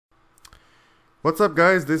What's up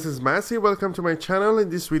guys, this is Masi. Welcome to my channel. In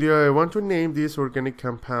this video I want to name this organic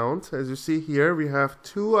compound. As you see here, we have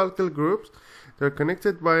two alkyl groups. They're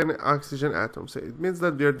connected by an oxygen atom, so it means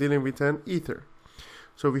that we are dealing with an ether.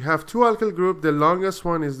 So we have two alkyl groups. The longest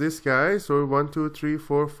one is this guy, so 1 2 3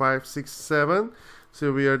 4 5 6 7.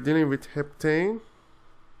 So we are dealing with heptane,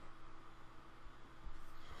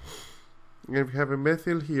 and we have a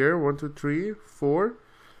methyl here, 1 2 3 4,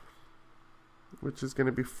 which is going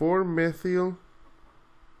to be 4 methyl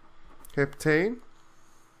heptane.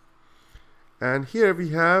 And here we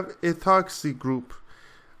have ethoxy group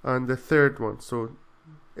on the third one, so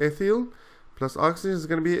ethyl plus oxygen is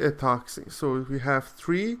going to be ethoxy. So we have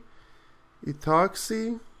 3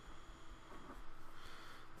 ethoxy,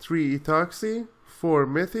 4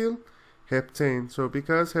 methyl heptane. So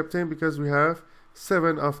because heptane, because we have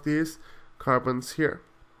 7 of these carbons here.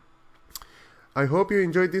 I hope you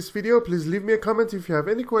enjoyed this video. Please leave me a comment if you have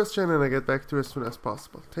any question, and I get back to you as soon as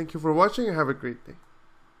possible. Thank you for watching and have a great day.